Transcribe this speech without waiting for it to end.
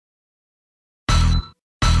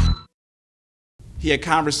He had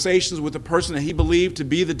conversations with the person that he believed to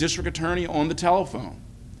be the district attorney on the telephone.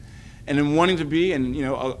 And in wanting to be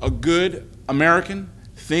a good American,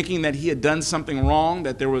 thinking that he had done something wrong,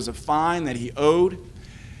 that there was a fine that he owed,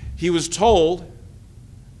 he was told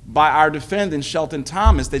by our defendant, Shelton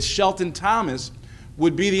Thomas, that Shelton Thomas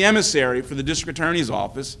would be the emissary for the district attorney's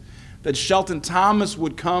office, that Shelton Thomas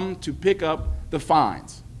would come to pick up the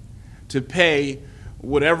fines, to pay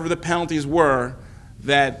whatever the penalties were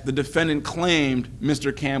that the defendant claimed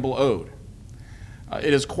Mr. Campbell owed.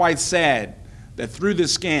 It is quite sad that through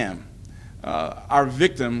this scam, our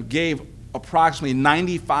victim gave approximately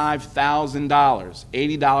 $95,000,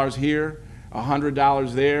 $80 here,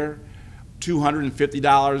 $100 there,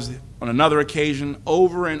 $250 on another occasion,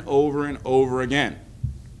 over and over and over again.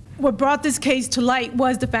 What brought this case to light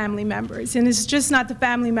was the family members, and it's just not the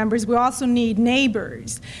family members, we also need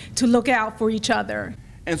neighbors to look out for each other.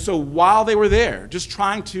 And so while they were there, just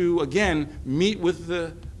trying to, again, meet with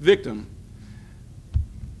the victim,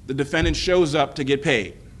 the defendant shows up to get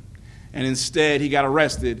paid. And instead, he got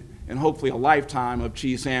arrested and hopefully a lifetime of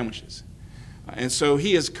cheese sandwiches. And so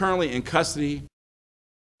he is currently in custody